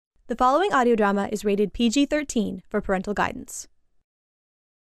The following audio drama is rated PG-13 for parental guidance.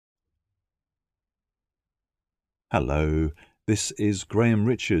 Hello, this is Graham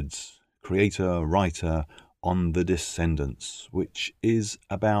Richards, creator, writer on The Descendants, which is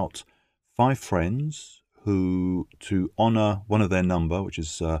about 5 friends who, to honour one of their number, which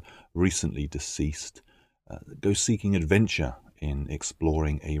is recently deceased, go seeking adventure in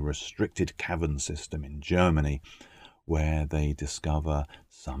exploring a restricted cavern system in Germany, where they discover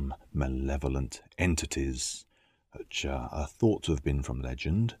some malevolent entities, which are thought to have been from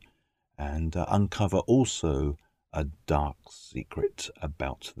legend, and uncover also a dark secret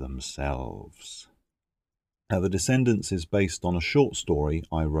about themselves. Now, The Descendants is based on a short story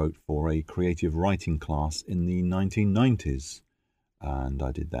I wrote for a creative writing class in the 1990s, and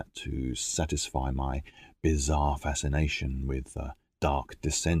I did that to satisfy my bizarre fascination with dark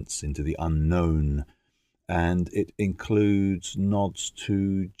descents into the unknown, and it includes nods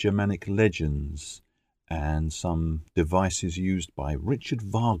to Germanic legends and some devices used by Richard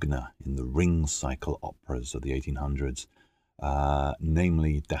Wagner in the Ring Cycle operas of the 1800s,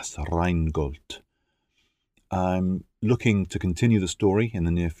 namely Das Rheingold. I'm looking to continue the story in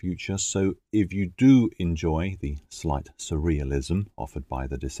the near future, so if you do enjoy the slight surrealism offered by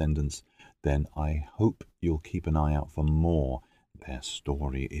The Descendants, then I hope you'll keep an eye out for more. Their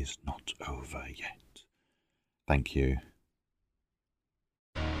story is not over yet. Thank you.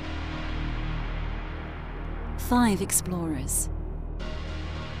 5 explorers,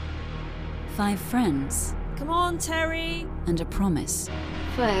 5 friends, Come on, Terry. and a promise.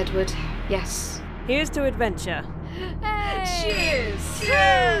 For Edward, yes. Here's to adventure. Hey!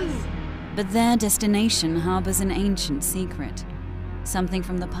 Cheers! But their destination harbours an ancient secret. Something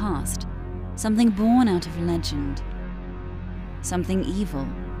from the past. Something born out of legend. Something evil.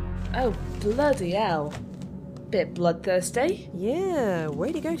 Oh, bloody hell. Bit bloodthirsty. Yeah,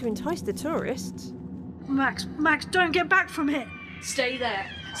 way to go to entice the tourists. Max, don't get back from it. Stay there.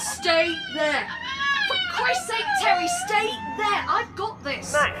 Stay there. For Christ's sake, Terry, stay there. I've got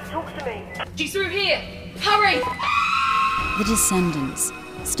this. Max, talk to me. She's through here. Hurry! The Descendants,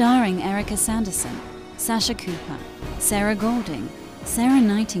 starring Erica Sanderson, Sasha Cooper, Sarah Golding, Sarah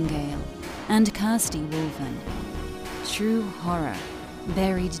Nightingale, and Kirsty Wolven. True horror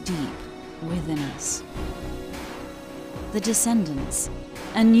buried deep within us. The Descendants,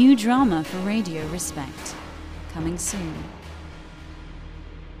 a new drama for Radio Respect, coming soon.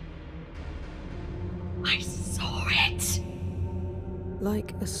 I saw it.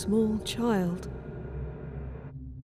 Like a small child,